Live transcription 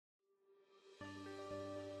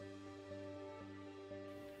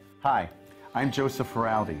Hi, I'm Joseph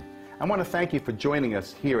Feraldi. I want to thank you for joining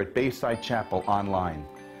us here at Bayside Chapel online.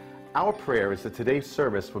 Our prayer is that today's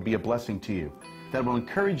service will be a blessing to you, that it will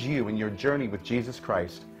encourage you in your journey with Jesus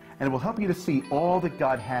Christ, and it will help you to see all that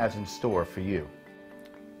God has in store for you.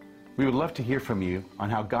 We would love to hear from you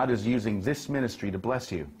on how God is using this ministry to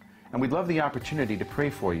bless you, and we'd love the opportunity to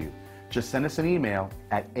pray for you. Just send us an email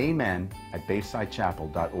at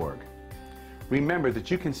amen@baysidechapel.org. Remember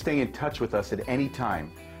that you can stay in touch with us at any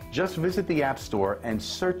time. Just visit the App Store and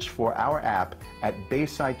search for our app at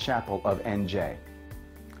Bayside Chapel of NJ.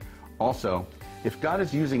 Also, if God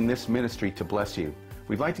is using this ministry to bless you,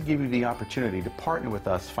 we'd like to give you the opportunity to partner with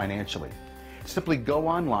us financially. Simply go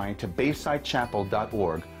online to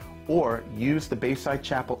baysidechapel.org or use the Bayside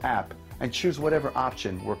Chapel app and choose whatever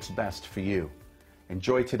option works best for you.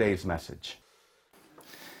 Enjoy today's message.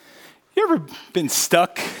 You ever been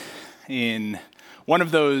stuck in one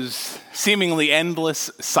of those seemingly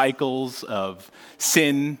endless cycles of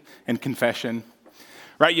sin and confession?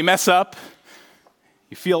 Right? You mess up,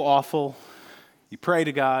 you feel awful, you pray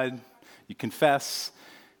to God, you confess,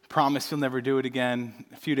 promise you'll never do it again.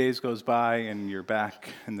 A few days goes by and you're back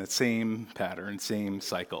in the same pattern, same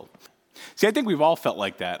cycle. See, I think we've all felt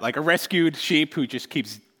like that, like a rescued sheep who just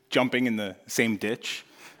keeps jumping in the same ditch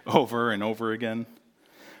over and over again.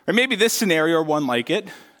 Or maybe this scenario or one like it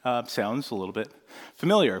sounds a little bit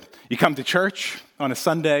familiar. You come to church on a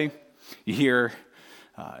Sunday, you hear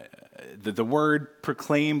the word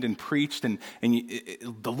proclaimed and preached, and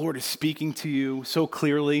the Lord is speaking to you so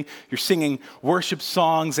clearly. You're singing worship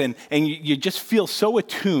songs, and you just feel so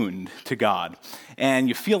attuned to God. And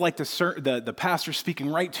you feel like the pastor's speaking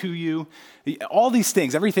right to you. All these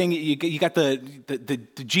things, everything, you got the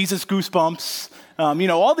Jesus goosebumps.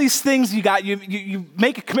 All these things you got. You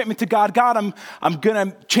make a commitment to God. God, I'm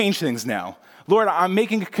going to change things now. Lord, I'm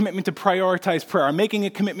making a commitment to prioritize prayer. I'm making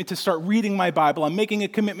a commitment to start reading my Bible. I'm making a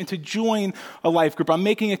commitment to join a life group. I'm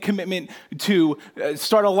making a commitment to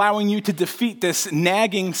start allowing you to defeat this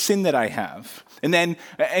nagging sin that I have. And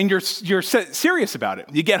you're serious about it.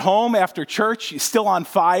 You get home after church, you're still on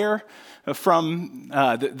fire from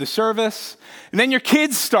the service. And then your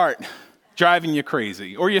kids start driving you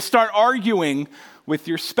crazy. Or you start arguing with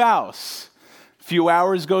your spouse. A few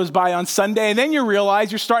hours goes by on Sunday, and then you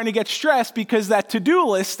realize you're starting to get stressed because that to-do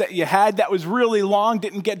list that you had that was really long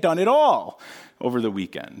didn't get done at all over the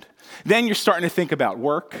weekend. Then you're starting to think about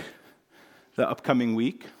work the upcoming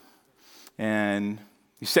week, and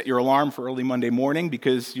you set your alarm for early Monday morning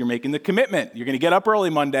because you're making the commitment. You're going to get up early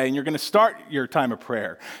Monday, and you're going to start your time of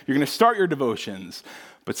prayer. You're going to start your devotions.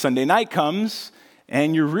 But Sunday night comes,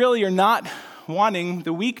 and you really are not wanting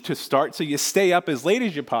the week to start, so you stay up as late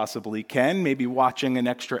as you possibly can, maybe watching an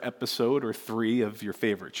extra episode or 3 of your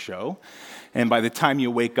favorite show. And by the time you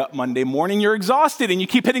wake up Monday morning, you're exhausted and you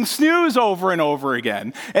keep hitting snooze over and over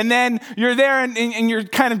again. And then you're there and you're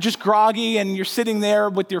kind of just groggy and you're sitting there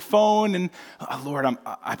with your phone and, Lord,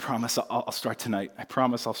 I promise I'll start tonight. I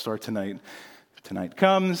promise I'll start tonight. Tonight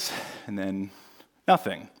comes and then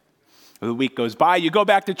nothing. The week goes by, you go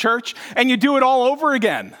back to church and you do it all over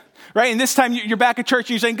again. Right? And this time you're back at church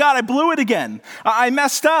and you're saying, God, I blew it again. I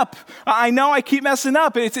messed up. I know I keep messing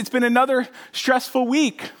up. It's been another stressful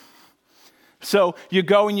week. So you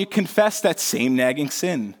go and you confess that same nagging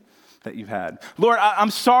sin that you've had. Lord,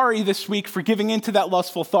 I'm sorry this week for giving into that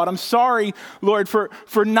lustful thought. I'm sorry, Lord, for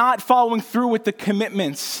not following through with the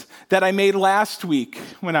commitments that I made last week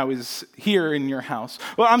when I was here in your house.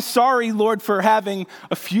 Well, I'm sorry, Lord, for having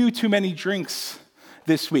a few too many drinks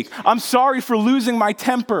this week. I'm sorry for losing my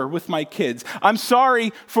temper with my kids. I'm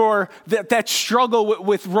sorry for that struggle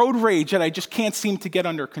with road rage that I just can't seem to get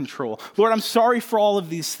under control. Lord, I'm sorry for all of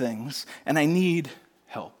these things, and I need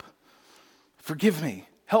help. Forgive me.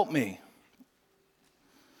 Help me.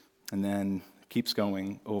 And then it keeps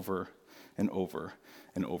going over and over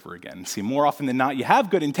and over again. See, more often than not, you have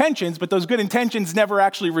good intentions, but those good intentions never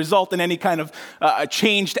actually result in any kind of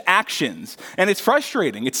changed actions. And it's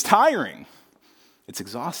frustrating. It's tiring. It's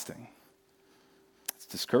exhausting. It's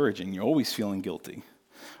discouraging. You're always feeling guilty,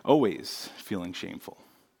 always feeling shameful.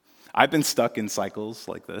 I've been stuck in cycles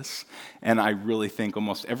like this, and I really think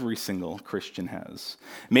almost every single Christian has.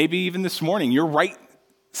 Maybe even this morning, you're right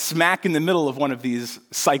smack in the middle of one of these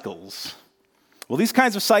cycles. Well, these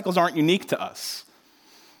kinds of cycles aren't unique to us.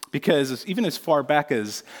 Because even as far back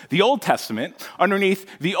as the Old Testament, underneath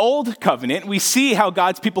the Old Covenant, we see how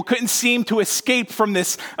God's people couldn't seem to escape from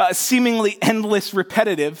this seemingly endless,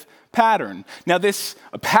 repetitive pattern. Now, this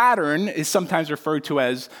pattern is sometimes referred to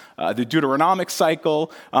as the Deuteronomic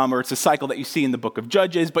cycle, or it's a cycle that you see in the book of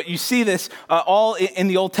Judges, but you see this all in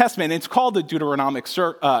the Old Testament. It's called the Deuteronomic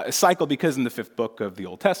cycle because in the 5th book of the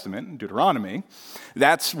Old Testament, Deuteronomy,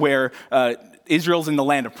 that's where Israel's in the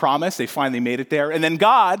land of promise. They finally made it there. And then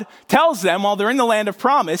God tells them while they're in the land of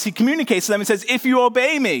promise, he communicates to them and says, if you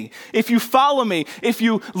obey me, if you follow me, if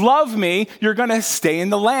you love me, you're going to stay in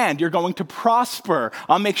the land. You're going to prosper.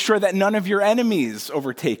 I'll make sure that none of your enemies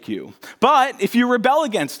overtake you. But if you rebel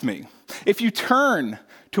against me, if you turn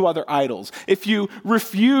to other idols, if you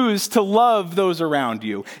refuse to love those around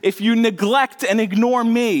you, if you neglect and ignore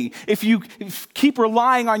me, if you keep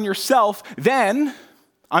relying on yourself, then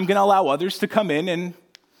I'm going to allow others to come in and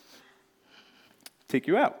take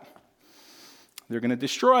you out. They're going to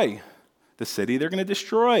destroy the city. They're going to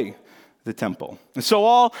destroy the temple. And so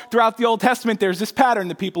all throughout the Old Testament, there's this pattern.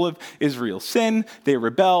 The people of Israel sin, they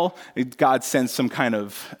rebel, God sends some kind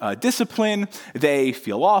of discipline, they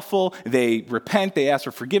feel awful, they repent, they ask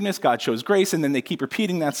for forgiveness, God shows grace, and then they keep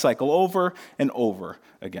repeating that cycle over and over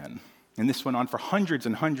again. And this went on for hundreds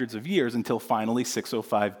and hundreds of years until finally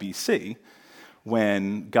 605 BC,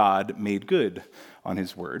 when God made good on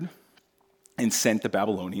his word and sent the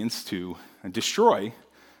Babylonians to destroy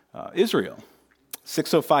Israel.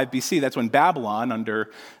 605 BC, that's when Babylon, under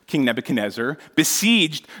King Nebuchadnezzar,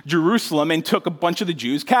 besieged Jerusalem and took a bunch of the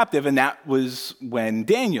Jews captive, and that was when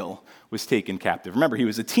Daniel was taken captive. Remember, he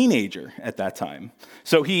was a teenager at that time.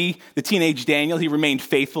 So the teenage Daniel, he remained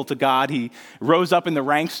faithful to God. He rose up in the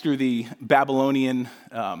ranks through the Babylonian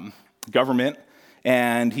government,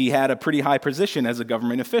 and he had a pretty high position as a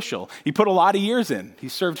government official. He put a lot of years in. He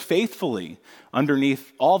served faithfully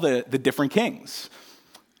underneath all the different kings.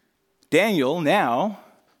 Daniel, now,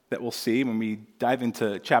 that we'll see when we dive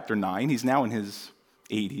into chapter 9, he's now in his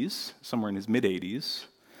 80s, somewhere in his mid-80s.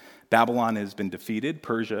 Babylon has been defeated.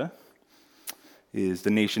 Persia is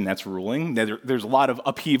the nation that's ruling. There's a lot of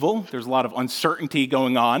upheaval. There's a lot of uncertainty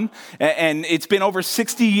going on. And it's been over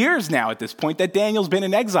 60 years now at this point that Daniel's been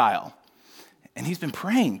in exile. And he's been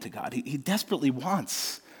praying to God. He desperately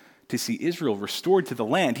wants to see Israel restored to the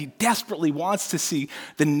land. He desperately wants to see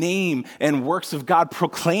the name and works of God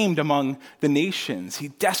proclaimed among the nations. He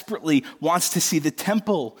desperately wants to see the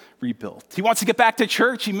temple rebuilt. He wants to get back to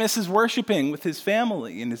church. He misses worshiping with his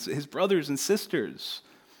family and his brothers and sisters.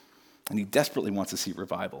 And he desperately wants to see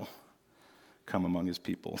revival come among his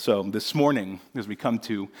people. So this morning, as we come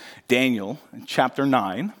to Daniel in chapter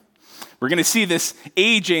 9, we're going to see this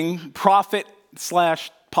aging prophet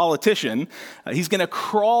 / politician. He's going to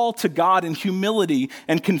crawl to God in humility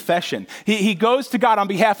and confession. He goes to God on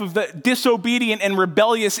behalf of the disobedient and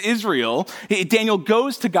rebellious Israel. Daniel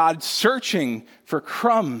goes to God searching for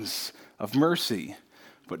crumbs of mercy,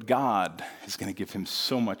 but God is going to give him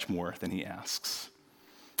so much more than he asks.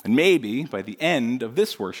 And maybe by the end of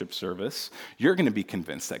this worship service, you're going to be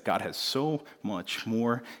convinced that God has so much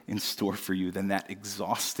more in store for you than that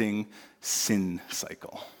exhausting sin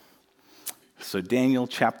cycle. So Daniel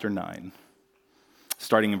chapter 9,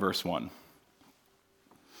 starting in verse 1.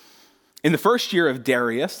 In the first year of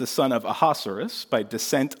Darius, the son of Ahasuerus, by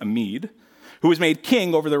descent a Mede, who was made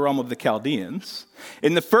king over the realm of the Chaldeans,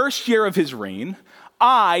 in the first year of his reign,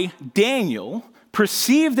 I, Daniel,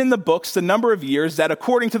 perceived in the books the number of years that,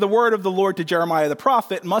 according to the word of the Lord to Jeremiah the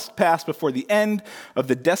prophet, must pass before the end of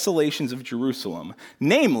the desolations of Jerusalem,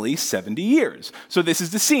 namely 70 years. So this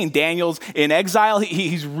is the scene. Daniel's in exile.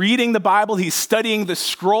 He's reading the Bible. He's studying the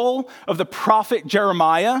scroll of the prophet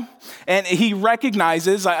Jeremiah, and he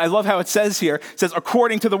recognizes, I love how it says here, it says,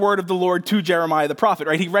 according to the word of the Lord to Jeremiah the prophet,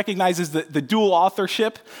 right? He recognizes the dual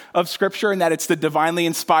authorship of Scripture and that it's the divinely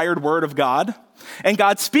inspired word of God. And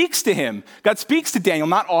God speaks to him. God speaks to Daniel,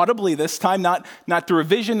 not audibly this time, not through a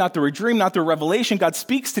vision, not through a dream, not through a revelation. God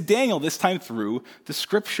speaks to Daniel this time through the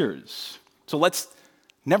Scriptures. So let's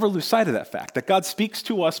never lose sight of that fact, that God speaks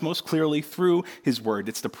to us most clearly through his word.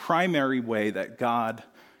 It's the primary way that God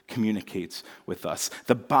communicates with us.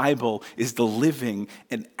 The Bible is the living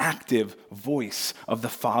and active voice of the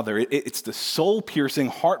Father. It's the soul-piercing,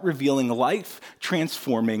 heart-revealing,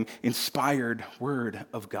 life-transforming, inspired word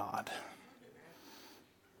of God.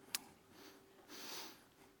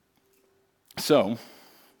 So,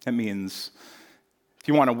 that means if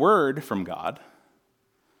you want a word from God,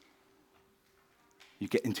 you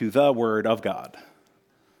get into the word of God.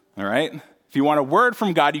 All right? If you want a word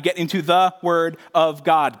from God, you get into the word of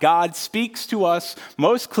God. God speaks to us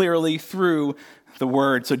most clearly through the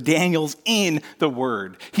word. So Daniel's in the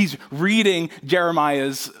word. He's reading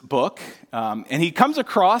Jeremiah's book, and he comes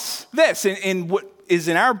across this in is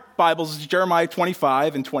in our Bibles is Jeremiah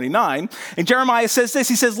 25 and 29. And Jeremiah says this.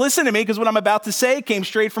 He says, listen to me, because what I'm about to say came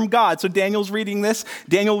straight from God. So Daniel's reading this.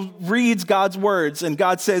 Daniel reads God's words, and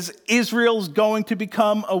God says, Israel's going to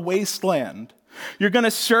become a wasteland. You're going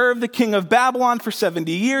to serve the king of Babylon for 70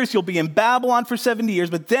 years. You'll be in Babylon for 70 years,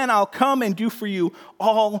 but then I'll come and do for you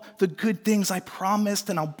all the good things I promised,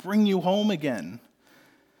 and I'll bring you home again.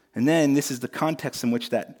 And then this is the context in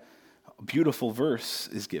which that beautiful verse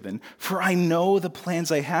is given. For I know the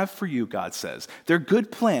plans I have for you, God says. They're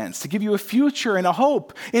good plans to give you a future and a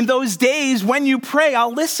hope. In those days when you pray,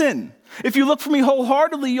 I'll listen. If you look for me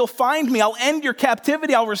wholeheartedly, you'll find me. I'll end your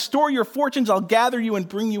captivity. I'll restore your fortunes. I'll gather you and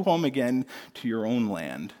bring you home again to your own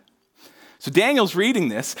land. So Daniel's reading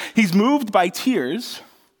this. He's moved by tears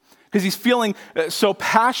because he's feeling so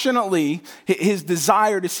passionately his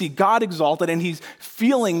desire to see God exalted, and he's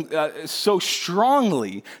feeling so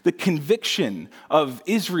strongly the conviction of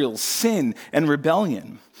Israel's sin and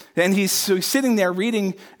rebellion. And he's sitting there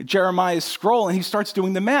reading Jeremiah's scroll, and he starts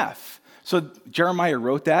doing the math. So Jeremiah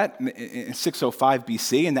wrote that in 605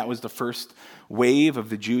 BC, and that was the first wave of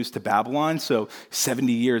the Jews to Babylon. So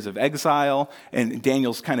 70 years of exile, and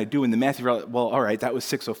Daniel's kind of doing the math. Well, all right, that was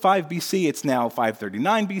 605 BC. It's now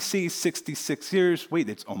 539 BC, 66 years. Wait,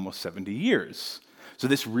 it's almost 70 years. So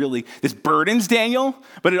this burdens Daniel,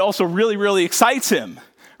 but it also really, really excites him.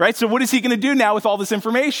 Right? So what is he going to do now with all this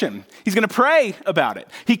information? He's going to pray about it.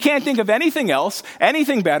 He can't think of anything else,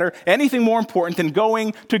 anything better, anything more important than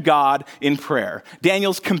going to God in prayer.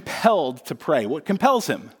 Daniel's compelled to pray. What compels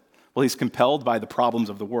him? Well, he's compelled by the problems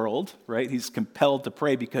of the world, right? He's compelled to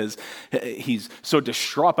pray because he's so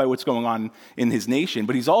distraught by what's going on in his nation,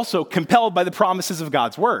 but he's also compelled by the promises of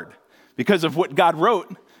God's word because of what God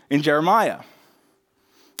wrote in Jeremiah.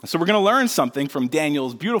 So we're going to learn something from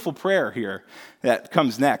Daniel's beautiful prayer here that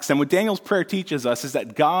comes next. And what Daniel's prayer teaches us is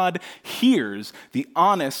that God hears the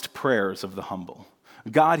honest prayers of the humble.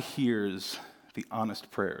 God hears the honest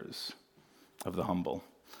prayers of the humble.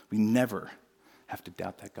 We never have to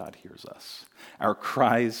doubt that God hears us. Our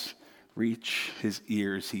cries reach his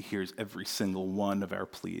ears. He hears every single one of our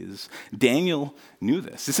pleas. Daniel knew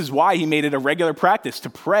this. This is why he made it a regular practice to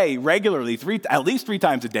pray regularly, at least 3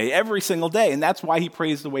 times a day, every single day. And that's why he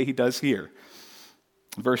prays the way he does here.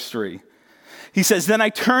 Verse 3. He says, then I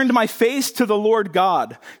turned my face to the Lord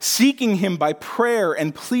God, seeking him by prayer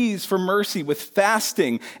and pleas for mercy with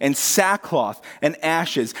fasting and sackcloth and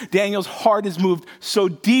ashes. Daniel's heart is moved so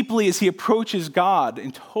deeply as he approaches God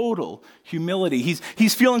in total humility.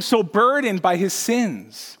 He's feeling so burdened by his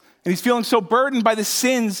sins, and he's feeling so burdened by the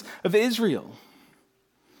sins of Israel.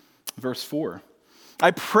 Verse 4. I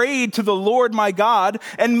prayed to the Lord my God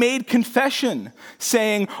and made confession,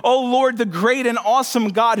 saying, O Lord, the great and awesome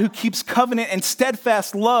God who keeps covenant and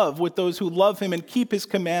steadfast love with those who love him and keep his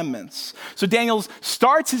commandments. So Daniel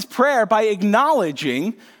starts his prayer by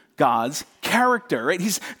acknowledging God's character.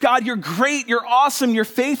 Right? God, you're great, you're awesome, you're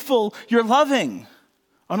faithful, you're loving,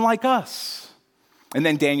 unlike us. And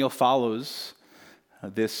then Daniel follows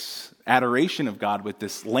this adoration of God with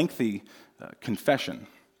this lengthy confession.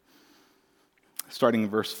 Starting in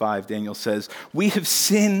verse 5, Daniel says, we have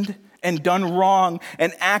sinned and done wrong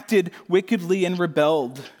and acted wickedly and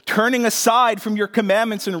rebelled, turning aside from your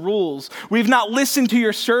commandments and rules. We've not listened to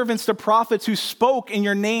your servants, the prophets who spoke in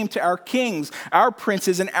your name to our kings, our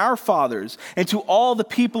princes, and our fathers, and to all the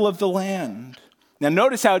people of the land. Now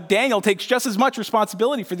notice how Daniel takes just as much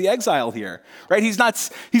responsibility for the exile here, right? He's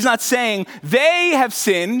not saying they have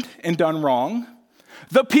sinned and done wrong.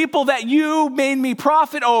 The people that you made me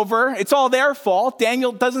prophet over, it's all their fault.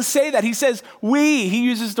 Daniel doesn't say that. He says we. He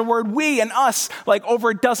uses the word we and us like over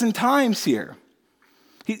a dozen times here.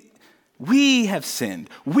 We have sinned.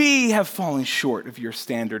 We have fallen short of your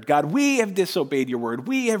standard, God. We have disobeyed your word.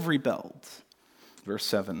 We have rebelled. Verse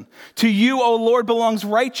 7. To you, O Lord, belongs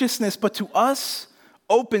righteousness, but to us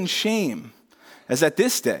open shame, as at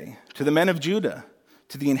this day, to the men of Judah,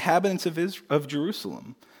 to the inhabitants of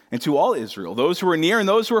Jerusalem, and to all Israel, those who are near and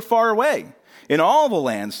those who are far away, in all the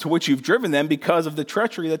lands to which you've driven them because of the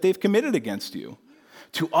treachery that they've committed against you.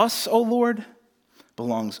 To us, O Lord,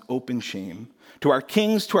 belongs open shame, to our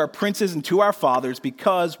kings, to our princes, and to our fathers,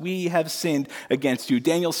 because we have sinned against you.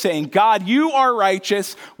 Daniel's saying, God, you are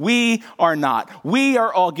righteous, we are not. We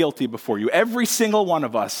are all guilty before you, every single one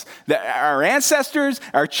of us. Our ancestors,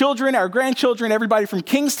 our children, our grandchildren, everybody from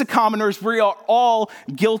kings to commoners, we are all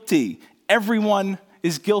guilty. Everyone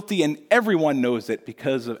is guilty, and everyone knows it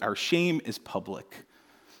because of our shame is public.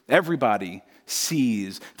 Everybody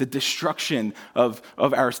sees the destruction of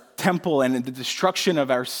our temple and the destruction of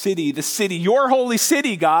our city, the city, your holy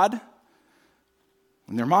city, God,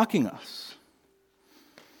 and they're mocking us.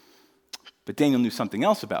 But Daniel knew something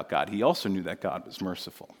else about God. He also knew that God was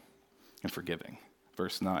merciful and forgiving.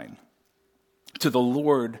 Verse 9. To the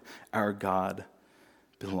Lord our God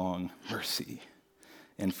belong mercy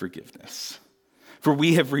and forgiveness. For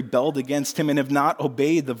we have rebelled against him and have not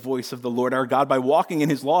obeyed the voice of the Lord our God by walking in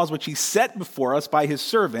his laws, which he set before us by his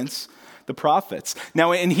servants, the prophets.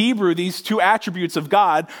 Now, in Hebrew, these two attributes of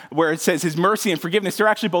God, where it says his mercy and forgiveness, they're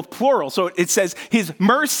actually both plural. So it says his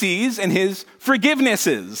mercies and his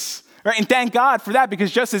forgivenesses. Right? And thank God for that,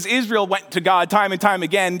 because just as Israel went to God time and time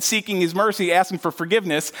again, seeking his mercy, asking for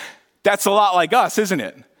forgiveness, that's a lot like us, isn't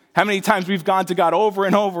it? How many times we've gone to God over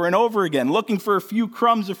and over and over again, looking for a few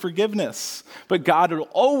crumbs of forgiveness. But God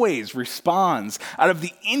always responds out of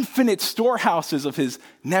the infinite storehouses of his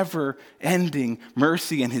never-ending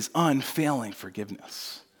mercy and his unfailing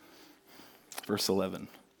forgiveness. Verse 11.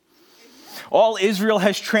 All Israel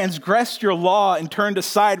has transgressed your law and turned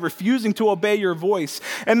aside, refusing to obey your voice.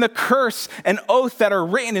 And the curse and oath that are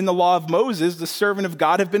written in the law of Moses, the servant of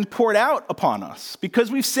God, have been poured out upon us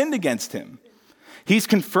because we've sinned against him. He's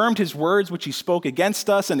confirmed his words which he spoke against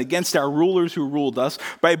us and against our rulers who ruled us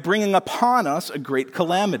by bringing upon us a great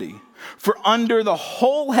calamity. For under the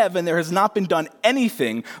whole heaven there has not been done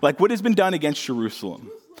anything like what has been done against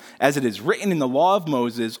Jerusalem. As it is written in the law of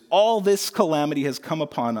Moses, all this calamity has come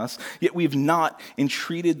upon us, yet we've not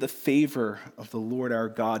entreated the favor of the Lord our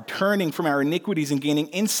God, turning from our iniquities and gaining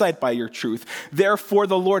insight by your truth. Therefore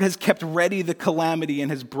the Lord has kept ready the calamity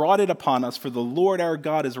and has brought it upon us, for the Lord our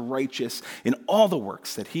God is righteous in all the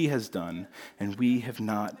works that he has done, and we have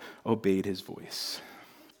not obeyed his voice.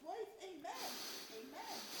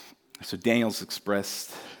 So Daniel's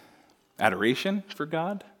expressed adoration for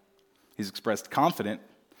God. He's expressed confidence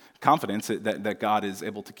that God is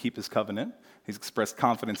able to keep his covenant. He's expressed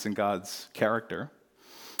confidence in God's character.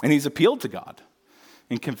 And he's appealed to God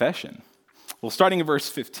in confession. Well, starting in verse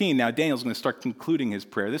 15, now Daniel's going to start concluding his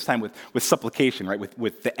prayer, this time with supplication, right?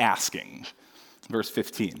 With the asking. Verse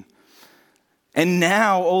 15. And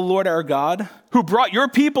now, O Lord our God, who brought your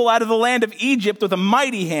people out of the land of Egypt with a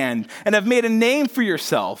mighty hand and have made a name for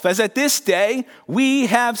yourself, as at this day we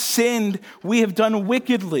have sinned, we have done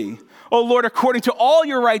wickedly. O Lord, according to all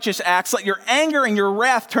your righteous acts, let your anger and your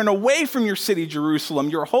wrath turn away from your city, Jerusalem,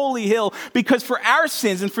 your holy hill, because for our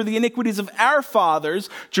sins and for the iniquities of our fathers,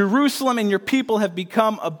 Jerusalem and your people have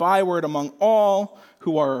become a byword among all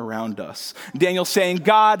who are around us. Daniel's saying,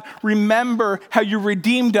 God, remember how you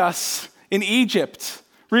redeemed us in Egypt.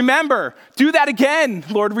 Remember, do that again,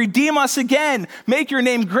 Lord, redeem us again. Make your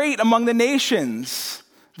name great among the nations.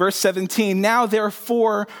 Verse 17, now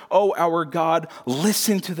therefore, O our God,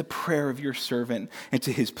 listen to the prayer of your servant and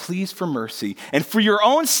to his pleas for mercy. And for your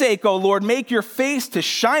own sake, O Lord, make your face to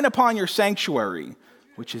shine upon your sanctuary,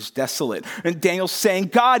 which is desolate. And Daniel's saying,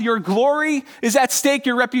 God, your glory is at stake.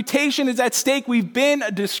 Your reputation is at stake. We've been a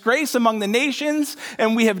disgrace among the nations,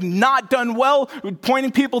 and we have not done well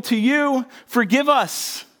pointing people to you. Forgive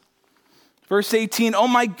us. Verse 18, oh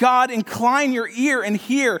my God, incline your ear and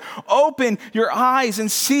hear. Open your eyes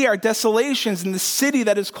and see our desolations in the city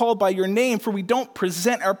that is called by your name, for we don't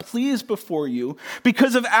present our pleas before you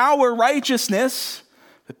because of our righteousness,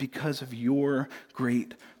 but because of your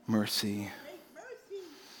great mercy.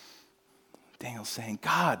 Daniel's saying,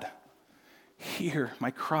 God, hear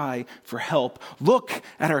my cry for help. Look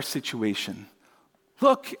at our situation.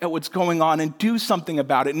 Look at what's going on and do something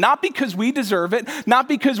about it. Not because we deserve it, not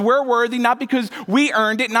because we're worthy, not because we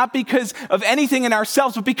earned it, not because of anything in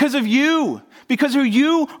ourselves, but because of you, because who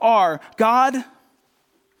you are. God,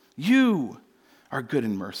 you are good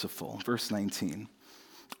and merciful. Verse 19.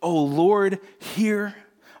 Oh Lord, hear.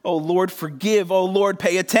 Oh Lord, forgive. Oh Lord,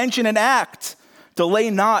 pay attention and act. Delay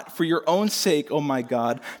not for your own sake, oh my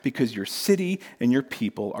God, because your city and your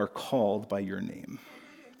people are called by your name.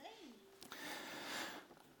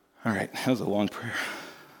 All right, that was a long prayer.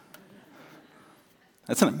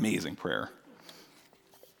 That's an amazing prayer.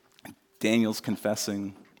 Daniel's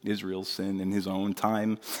confessing Israel's sin in his own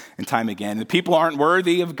time and time again. The people aren't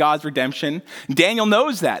worthy of God's redemption. Daniel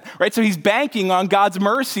knows that, right? So he's banking on God's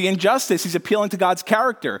mercy and justice. He's appealing to God's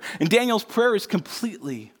character. And Daniel's prayer is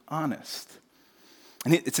completely honest.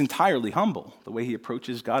 And it's entirely humble, the way he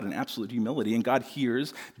approaches God in absolute humility. And God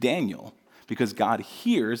hears Daniel because God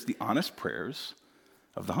hears the honest prayers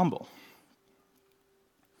of the humble.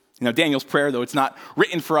 You know, Daniel's prayer, though it's not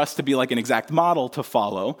written for us to be like an exact model to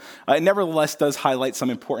follow, it nevertheless does highlight some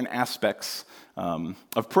important aspects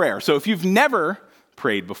of prayer. So if you've never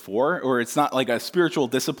prayed before, or it's not like a spiritual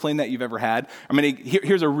discipline that you've ever had,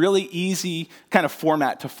 here's a really easy kind of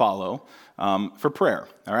format to follow for prayer,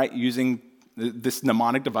 all right? Using this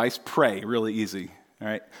mnemonic device, pray, really easy, all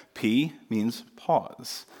right? P means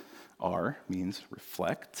pause. R means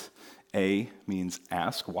reflect. A means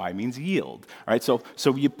ask. Y means yield. All right, so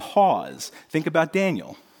you pause. Think about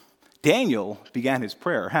Daniel. Daniel began his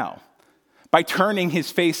prayer how? By turning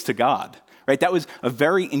his face to God. Right? That was a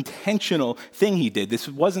very intentional thing he did. This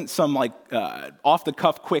wasn't some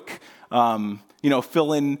off-the-cuff, quick,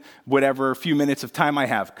 fill in whatever few minutes of time I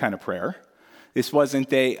have kind of prayer. This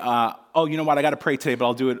wasn't you know what, I got to pray today, but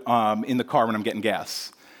I'll do it in the car when I'm getting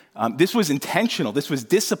gas. This was intentional. This was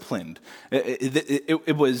disciplined.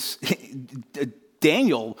 It was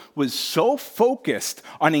Daniel was so focused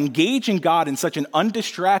on engaging God in such an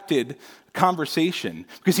undistracted conversation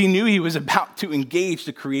because he knew he was about to engage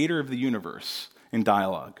the creator of the universe in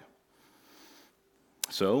dialogue.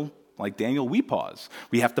 So, like Daniel, we pause.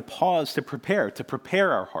 We have to pause to prepare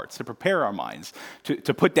our hearts, to prepare our minds,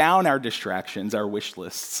 to put down our distractions, our wish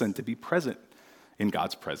lists, and to be present in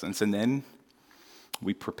God's presence. And then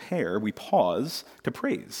we pause to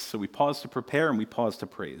praise. So we pause to prepare and we pause to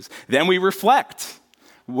praise. Then we reflect.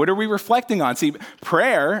 What are we reflecting on? See,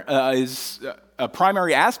 prayer is a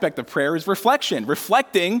primary aspect of prayer is reflection.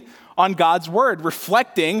 Reflecting on God's word.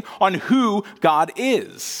 Reflecting on who God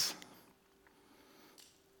is.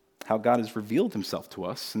 How God has revealed himself to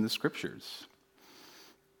us in the scriptures.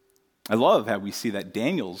 I love how we see that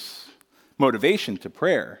Daniel's motivation to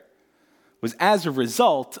prayer was as a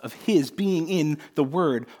result of his being in the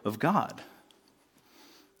Word of God.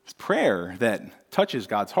 It's prayer that touches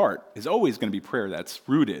God's heart is always going to be prayer that's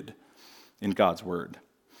rooted in God's Word.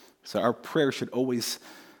 So our prayer should always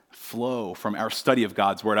flow from our study of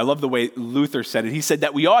God's Word. I love the way Luther said it. He said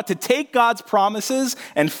that we ought to take God's promises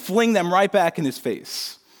and fling them right back in his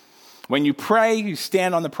face. When you pray, you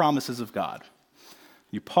stand on the promises of God.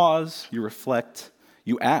 You pause, you reflect,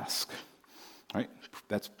 you ask. Right?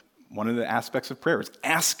 That's one of the aspects of prayer is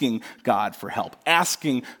asking God for help,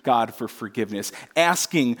 asking God for forgiveness,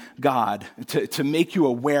 asking God to make you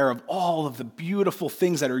aware of all of the beautiful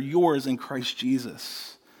things that are yours in Christ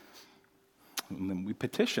Jesus. And then we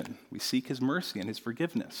petition, we seek his mercy and his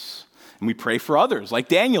forgiveness. And we pray for others like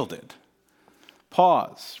Daniel did.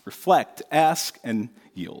 Pause, reflect, ask, and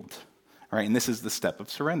yield. All right, and this is the step of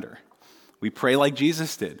surrender. We pray like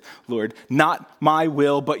Jesus did. Lord, not my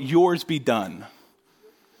will, but yours be done.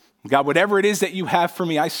 God, whatever it is that you have for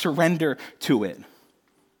me, I surrender to it.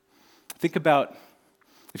 Think about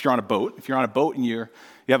if you're on a boat and you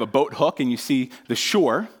have a boat hook and you see the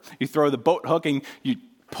shore, you throw the boat hook and you're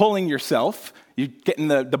pulling yourself, you're getting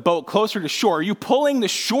the boat closer to shore. Are you pulling the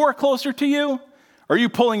shore closer to you? Or are you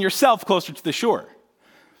pulling yourself closer to the shore?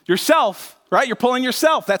 Yourself, right? You're pulling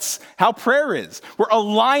yourself. That's how prayer is. We're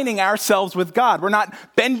aligning ourselves with God. We're not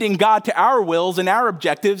bending God to our wills and our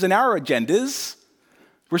objectives and our agendas.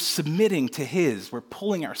 We're submitting to his. We're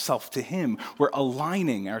pulling ourselves to him. We're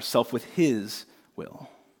aligning ourselves with his will.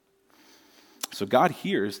 So God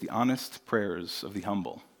hears the honest prayers of the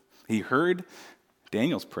humble. He heard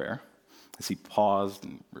Daniel's prayer as he paused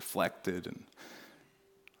and reflected and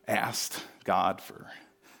asked God for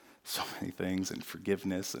so many things and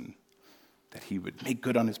forgiveness and that he would make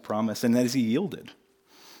good on his promise. And as he yielded,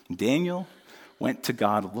 Daniel went to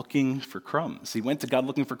God looking for crumbs. He went to God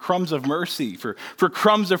looking for crumbs of mercy, for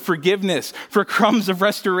crumbs of forgiveness, for crumbs of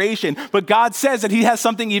restoration. But God says that he has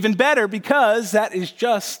something even better because that is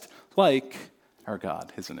just like our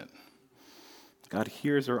God, isn't it? God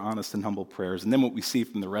hears our honest and humble prayers. And then what we see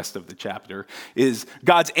from the rest of the chapter is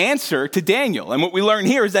God's answer to Daniel. And what we learn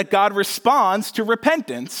here is that God responds to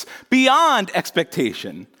repentance beyond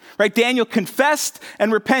expectation. Right? Daniel confessed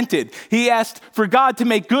and repented. He asked for God to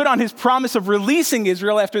make good on his promise of releasing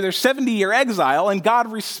Israel after their 70-year exile, and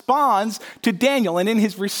God responds to Daniel. And in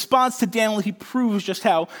his response to Daniel, he proves just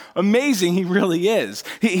how amazing he really is.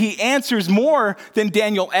 He answers more than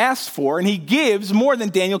Daniel asked for, and he gives more than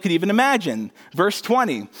Daniel could even imagine. Verse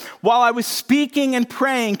 20, while I was speaking and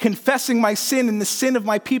praying, confessing my sin and the sin of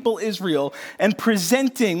my people Israel, and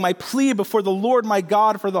presenting my plea before the Lord my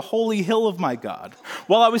God for the holy hill of my God,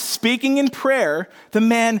 while I was speaking in prayer, the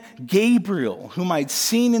man Gabriel, whom I'd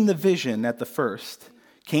seen in the vision at the first,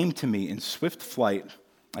 came to me in swift flight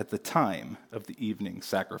at the time of the evening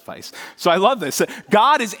sacrifice. So I love this.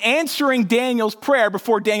 God is answering Daniel's prayer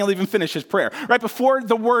before Daniel even finished his prayer. Right before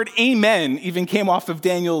the word amen even came off of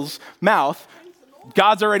Daniel's mouth,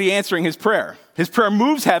 God's already answering his prayer. His prayer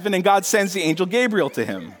moves heaven and God sends the angel Gabriel to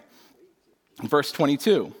him. Verse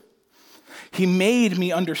 22, he made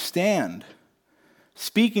me understand,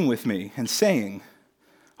 speaking with me and saying,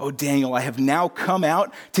 "Oh, Daniel, I have now come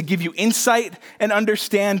out to give you insight and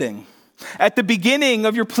understanding. At the beginning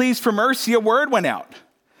of your pleas for mercy, a word went out,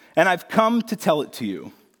 and I've come to tell it to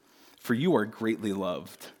you. for you are greatly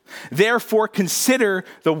loved. Therefore, consider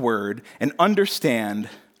the word and understand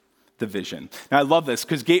the vision. Now, I love this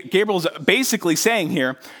because Gabriel's basically saying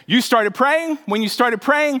here, you started praying. When you started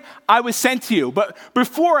praying, I was sent to you. But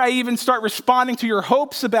before I even start responding to your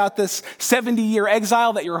hopes about this 70-year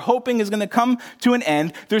exile that you're hoping is going to come to an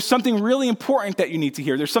end, there's something really important that you need to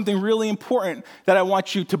hear. There's something really important that I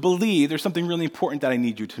want you to believe. There's something really important that I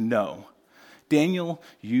need you to know. Daniel,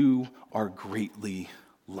 you are greatly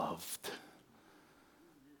loved.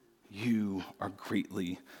 You are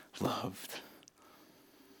greatly loved.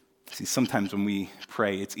 See, sometimes when we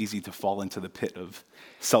pray, it's easy to fall into the pit of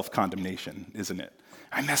self-condemnation, isn't it?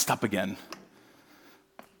 I messed up again.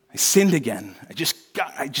 I sinned again. I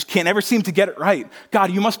just can't ever seem to get it right.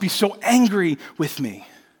 God, you must be so angry with me.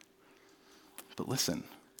 But listen,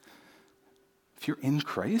 if you're in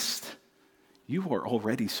Christ, you are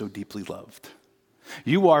already so deeply loved.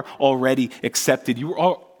 You are already accepted. You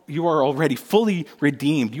are already fully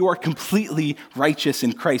redeemed. You are completely righteous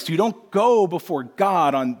in Christ. You don't go before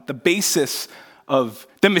God on the basis of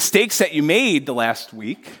the mistakes that you made the last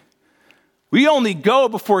week. We only go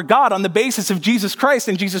before God on the basis of Jesus Christ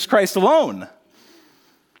and Jesus Christ alone.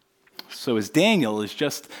 So as Daniel is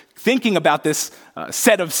just thinking about this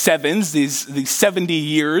set of sevens, these 70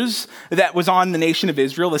 years that was on the nation of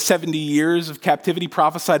Israel, the 70 years of captivity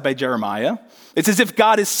prophesied by Jeremiah, it's as if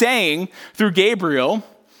God is saying through Gabriel,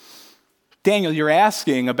 Daniel, you're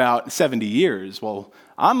asking about 70 years. Well,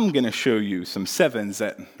 I'm going to show you some sevens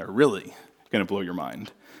that are really going to blow your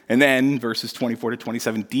mind. And then verses 24 to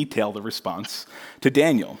 27 detail the response to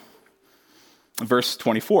Daniel. Verse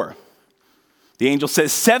 24. The angel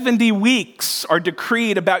says, 70 weeks are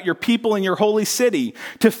decreed about your people in your holy city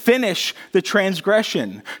to finish the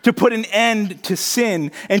transgression, to put an end to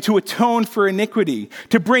sin and to atone for iniquity,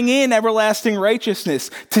 to bring in everlasting righteousness,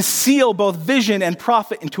 to seal both vision and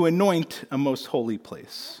prophet, and to anoint a most holy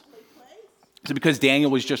place. So because Daniel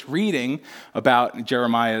was just reading about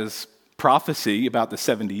Jeremiah's prophecy about the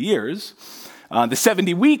 70 years, the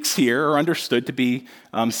 70 weeks here are understood to be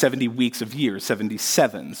 70 weeks of years,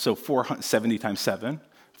 77. So 70 times 7,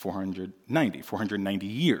 490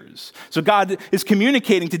 years. So God is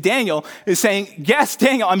communicating to Daniel, is saying, yes,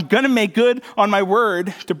 Daniel, I'm going to make good on my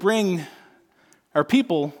word to bring our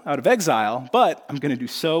people out of exile, but I'm going to do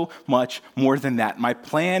so much more than that. My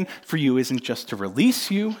plan for you isn't just to release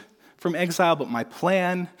you from exile, but my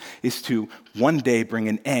plan is to one day bring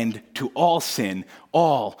an end to all sin,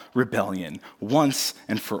 all rebellion, once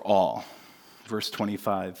and for all. Verse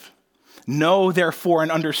 25. Know, therefore,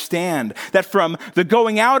 and understand that from the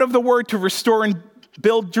going out of the word to restore and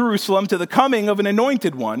build Jerusalem to the coming of an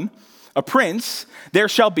anointed one, a prince, there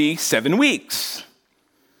shall be 7 weeks.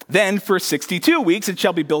 Then for 62 weeks it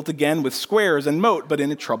shall be built again with squares and moat, but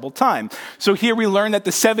in a troubled time. So here we learn that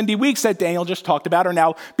the 70 weeks that Daniel just talked about are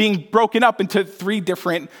now being broken up into 3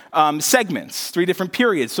 different segments, 3 different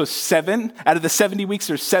periods. So 7 out of the 70 weeks,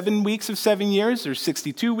 there's 7 weeks of 7 years, there's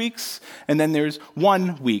 62 weeks, and then there's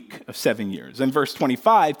 1 week of 7 years. And verse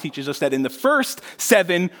 25 teaches us that in the first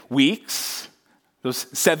 7 weeks, those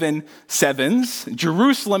 7 sevens,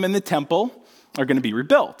 Jerusalem and the temple are going to be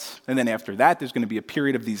rebuilt. And then after that, there's going to be a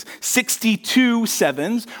period of these 62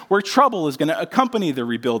 sevens where trouble is going to accompany the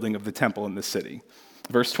rebuilding of the temple in the city.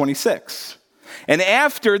 Verse 26. And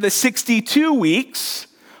after the 62 weeks,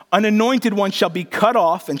 an anointed one shall be cut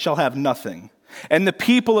off and shall have nothing. And the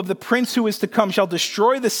people of the prince who is to come shall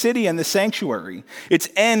destroy the city and the sanctuary. Its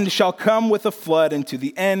end shall come with a flood, and to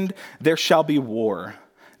the end there shall be war.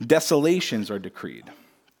 Desolations are decreed.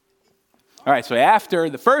 All right, so after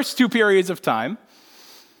the first 2 periods of time,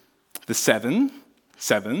 the 7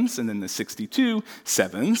 sevens and then the 62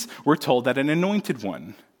 sevens, we're told that an anointed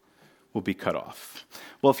one will be cut off.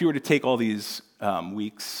 Well, if you were to take all these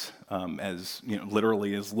weeks as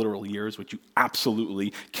literal years, which you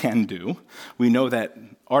absolutely can do, we know that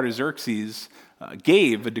Artaxerxes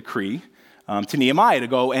gave a decree to Nehemiah to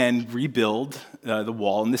go and rebuild the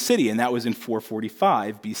wall in the city, and that was in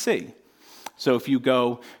 445 BC. So if you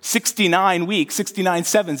go 69 weeks, 69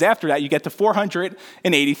 sevens after that, you get to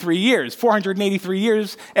 483 years. 483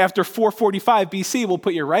 years after 445 BC will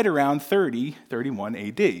put you right around 31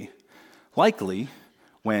 AD. Likely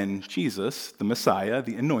when Jesus, the Messiah,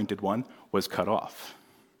 the anointed one, was cut off.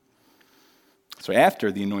 So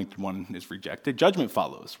after the anointed one is rejected, judgment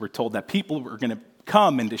follows. We're told that people were going to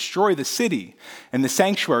come and destroy the city and the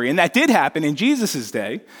sanctuary. And that did happen in Jesus'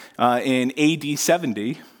 day in AD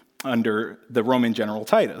 70. Under the Roman general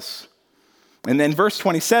Titus. And then verse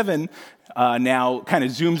 27 now kind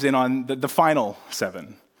of zooms in on the final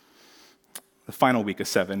 7. the final week of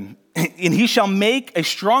 7, and he shall make a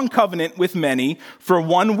strong covenant with many for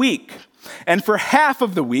 1 week. And for half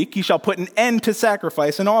of the week he shall put an end to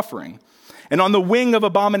sacrifice and offering. And on the wing of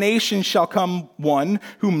abomination shall come one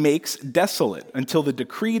who makes desolate until the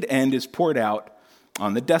decreed end is poured out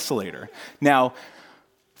on the desolator. Now,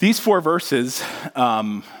 these 4 verses,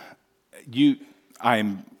 they're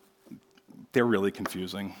really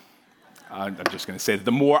confusing. I'm just going to say that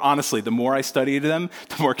the more I studied them,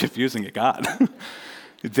 the more confusing it got.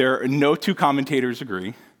 No 2 commentators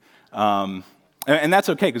agree. And that's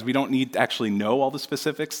okay, because we don't need to actually know all the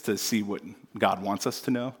specifics to see what God wants us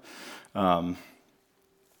to know.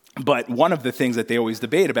 But one of the things that they always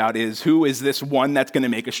debate about is, who is this one that's going to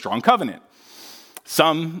make a strong covenant?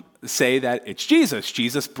 Some say that it's Jesus.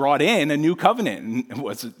 Jesus brought in a new covenant, and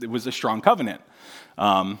it was a strong covenant.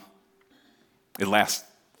 It lasts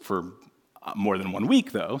for more than 1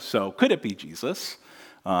 week, though, so could it be Jesus?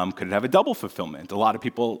 Could it have a double fulfillment? A lot of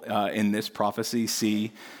people in this prophecy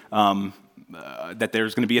see that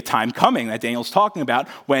there's going to be a time coming that Daniel's talking about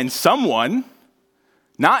when someone,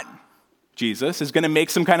 not Jesus, is going to make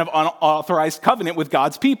some kind of unauthorized covenant with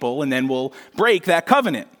God's people and then will break that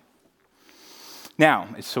covenant. Now,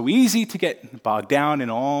 it's so easy to get bogged down in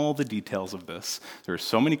all the details of this. There are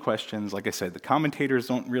so many questions. Like I said, the commentators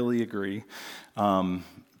don't really agree.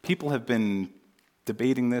 People have been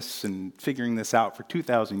debating this and figuring this out for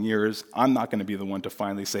 2,000 years. I'm not going to be the one to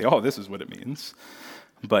finally say, oh, this is what it means.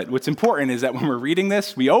 But what's important is that when we're reading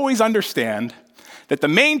this, we always understand that the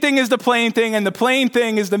main thing is the plain thing and the plain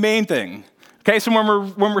thing is the main thing. Okay, so when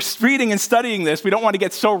we're reading and studying this, we don't want to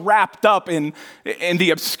get so wrapped up in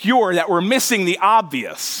the obscure that we're missing the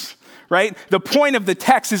obvious, right? The point of the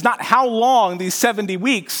text is not how long these 70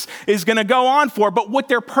 weeks is going to go on for, but what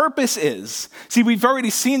their purpose is. See, we've already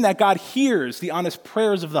seen that God hears the honest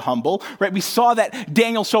prayers of the humble, right? We saw that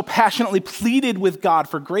Daniel so passionately pleaded with God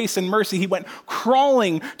for grace and mercy. He went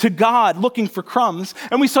crawling to God looking for crumbs,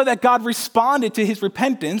 and we saw that God responded to his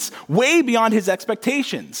repentance way beyond his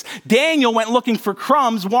expectations. Daniel went looking for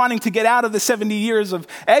crumbs, wanting to get out of the 70 years of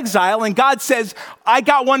exile, and God says, I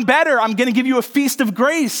got one better. I'm going to give you a feast of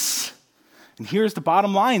grace. And here's the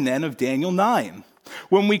bottom line then of Daniel 9.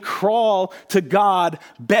 When we crawl to God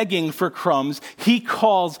begging for crumbs, he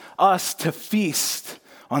calls us to feast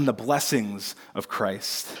on the blessings of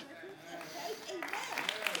Christ.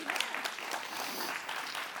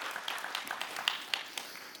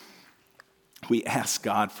 We ask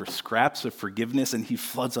God for scraps of forgiveness, and he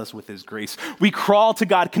floods us with his grace. We crawl to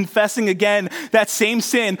God, confessing again that same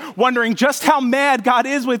sin, wondering just how mad God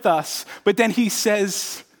is with us. But then he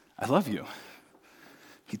says, I love you.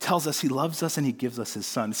 He tells us he loves us and he gives us his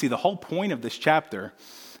son. See, the whole point of this chapter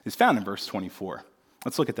is found in verse 24.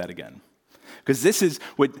 Let's look at that again. Because this is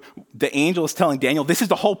what the angel is telling Daniel. This is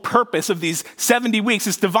the whole purpose of these 70 weeks.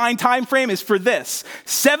 This divine time frame is for this.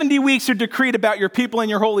 70 weeks are decreed about your people and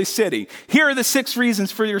your holy city. Here are the 6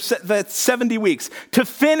 reasons for the 70 weeks. To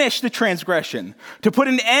finish the transgression, to put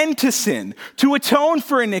an end to sin, to atone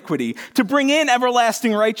for iniquity, to bring in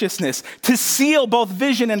everlasting righteousness, to seal both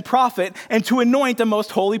vision and prophet, and to anoint the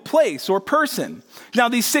most holy place or person. Now,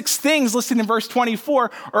 these 6 things listed in verse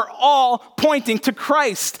 24 are all pointing to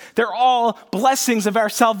Christ. They're all blessings of our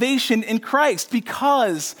salvation in Christ.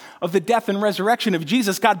 Because of the death and resurrection of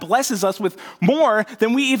Jesus, God blesses us with more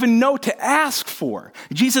than we even know to ask for.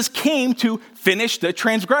 Jesus came to finish the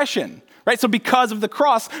transgression. Right? So because of the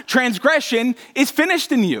cross, transgression is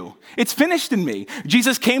finished in you. It's finished in me.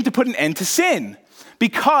 Jesus came to put an end to sin.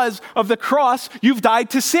 Because of the cross, you've died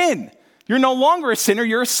to sin. You're no longer a sinner,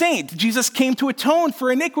 you're a saint. Jesus came to atone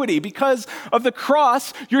for iniquity. Because of the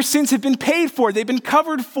cross, your sins have been paid for. They've been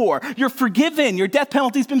covered for. You're forgiven. Your death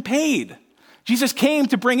penalty's been paid. Jesus came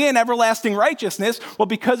to bring in everlasting righteousness. Well,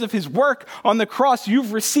 because of his work on the cross,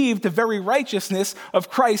 you've received the very righteousness of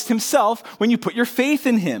Christ himself when you put your faith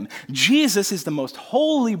in him. Jesus is the most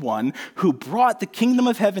holy one who brought the kingdom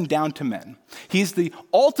of heaven down to men. He's the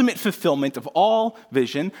ultimate fulfillment of all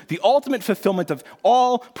vision, the ultimate fulfillment of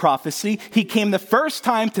all prophecy. He came the first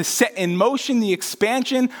time to set in motion the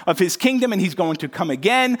expansion of his kingdom, and he's going to come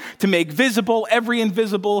again to make visible every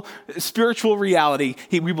invisible spiritual reality.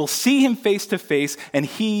 We will see him face to face, and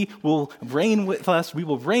he will reign with us. We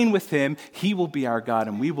will reign with him. He will be our God,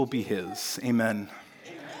 and we will be his. Amen.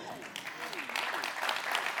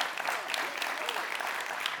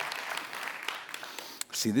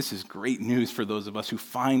 See, this is great news for those of us who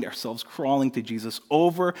find ourselves crawling to Jesus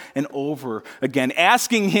over and over again,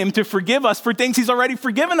 asking him to forgive us for things he's already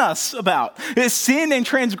forgiven us about. Sin and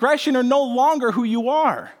transgression are no longer who you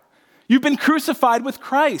are. You've been crucified with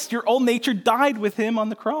Christ. Your old nature died with him on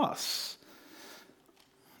the cross.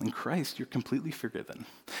 In Christ, you're completely forgiven.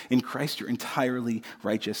 In Christ, you're entirely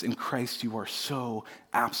righteous. In Christ, you are so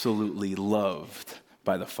absolutely loved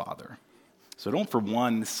by the Father. So don't for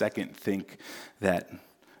 1 second think that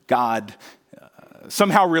God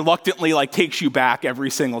somehow reluctantly takes you back every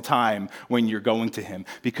single time when you're going to him.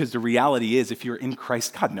 Because the reality is, if you're in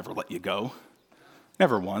Christ, God never let you go.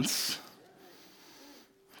 Never once.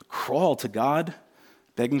 Crawl to God,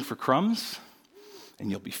 begging for crumbs,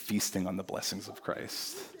 and you'll be feasting on the blessings of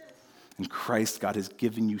Christ. In Christ, God has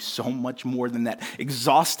given you so much more than that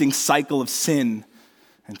exhausting cycle of sin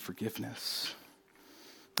and forgiveness.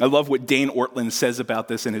 I love what Dane Ortland says about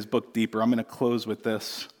this in his book, Deeper. I'm going to close with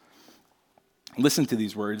this. Listen to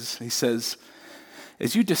these words. He says,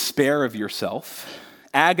 as you despair of yourself,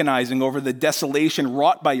 agonizing over the desolation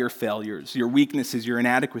wrought by your failures, your weaknesses, your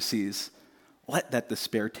inadequacies, let that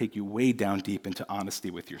despair take you way down deep into honesty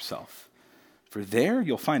with yourself. For there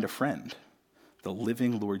you'll find a friend, the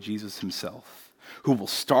living Lord Jesus himself, who will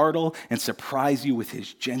startle and surprise you with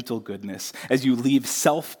his gentle goodness as you leave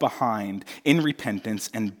self behind in repentance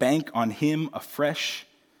and bank on him afresh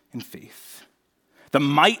in faith. The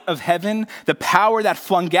might of heaven, the power that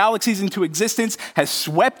flung galaxies into existence, has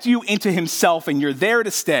swept you into himself, and you're there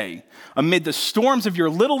to stay. Amid the storms of your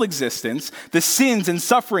little existence, the sins and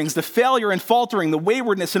sufferings, the failure and faltering, the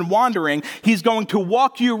waywardness and wandering, he's going to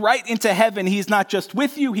walk you right into heaven. He's not just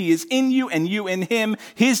with you, he is in you and you in him.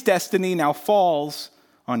 His destiny now falls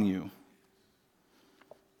on you.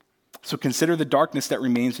 So consider the darkness that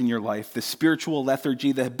remains in your life, the spiritual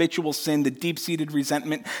lethargy, the habitual sin, the deep-seated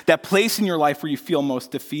resentment, that place in your life where you feel most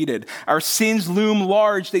defeated. Our sins loom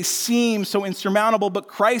large. They seem so insurmountable, but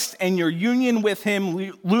Christ and your union with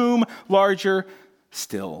him loom larger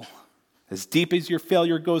still. As deep as your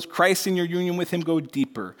failure goes, Christ and your union with him go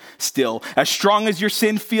deeper still. As strong as your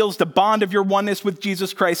sin feels, the bond of your oneness with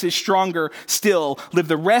Jesus Christ is stronger still. Live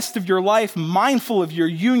the rest of your life mindful of your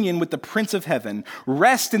union with the Prince of Heaven.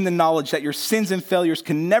 Rest in the knowledge that your sins and failures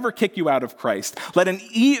can never kick you out of Christ. Let an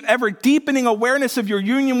ever deepening awareness of your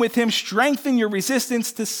union with him strengthen your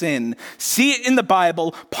resistance to sin. See it in the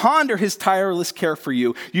Bible. Ponder his tireless care for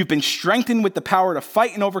you. You've been strengthened with the power to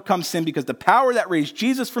fight and overcome sin because the power that raised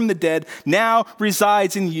Jesus from the dead now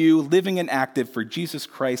resides in you, living and active, for Jesus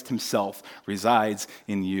Christ himself resides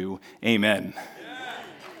in you. Amen.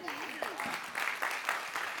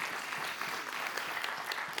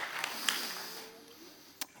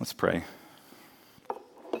 Let's pray.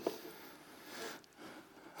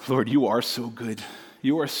 Lord, you are so good.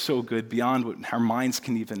 You are so good beyond what our minds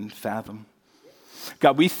can even fathom.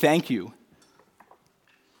 God, we thank you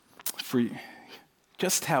for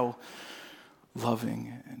just how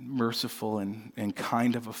loving and merciful and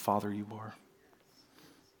kind of a Father you are.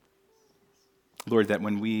 Lord, that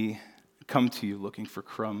when we come to you looking for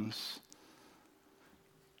crumbs,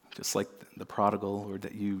 just like the prodigal, Lord,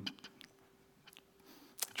 that you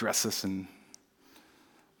dress us in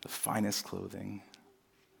the finest clothing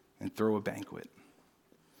and throw a banquet.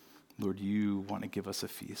 Lord, you want to give us a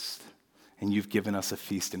feast, and you've given us a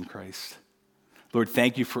feast in Christ. Lord,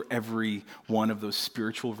 thank you for every one of those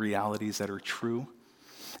spiritual realities that are true,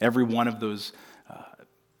 every one of those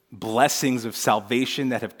blessings of salvation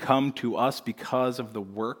that have come to us because of the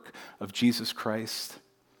work of Jesus Christ.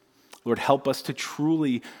 Lord, help us to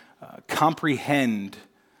truly comprehend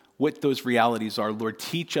what those realities are. Lord,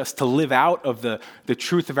 teach us to live out of the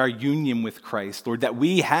truth of our union with Christ. Lord, that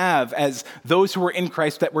we have, as those who are in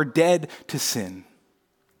Christ, that we're dead to sin,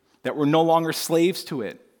 that we're no longer slaves to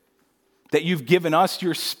it, that you've given us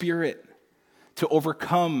your Spirit to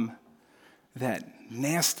overcome that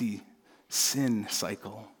nasty sin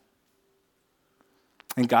cycle.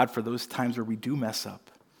 And God, for those times where we do mess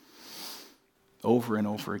up over and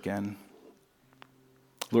over again,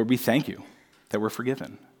 Lord, we thank you that we're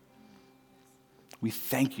forgiven. We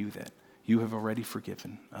thank you that you have already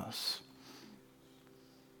forgiven us.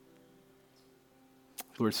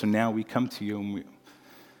 Lord, so now we come to you and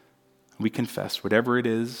we confess whatever it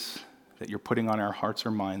is that you're putting on our hearts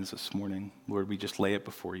or minds this morning. Lord, we just lay it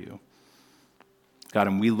before you. God,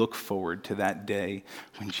 and we look forward to that day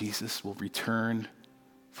when Jesus will return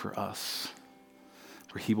for us,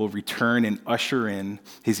 where he will return and usher in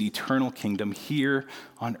his eternal kingdom here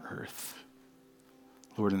on earth.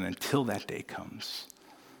 Lord, and until that day comes,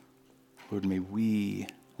 Lord, may we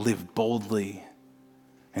live boldly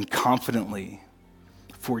and confidently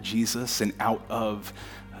for Jesus and out of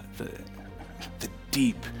the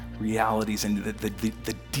deep realities and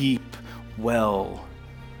the deep well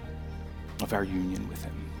of our union with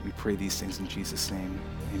him. We pray these things in Jesus' name.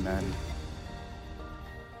 Amen.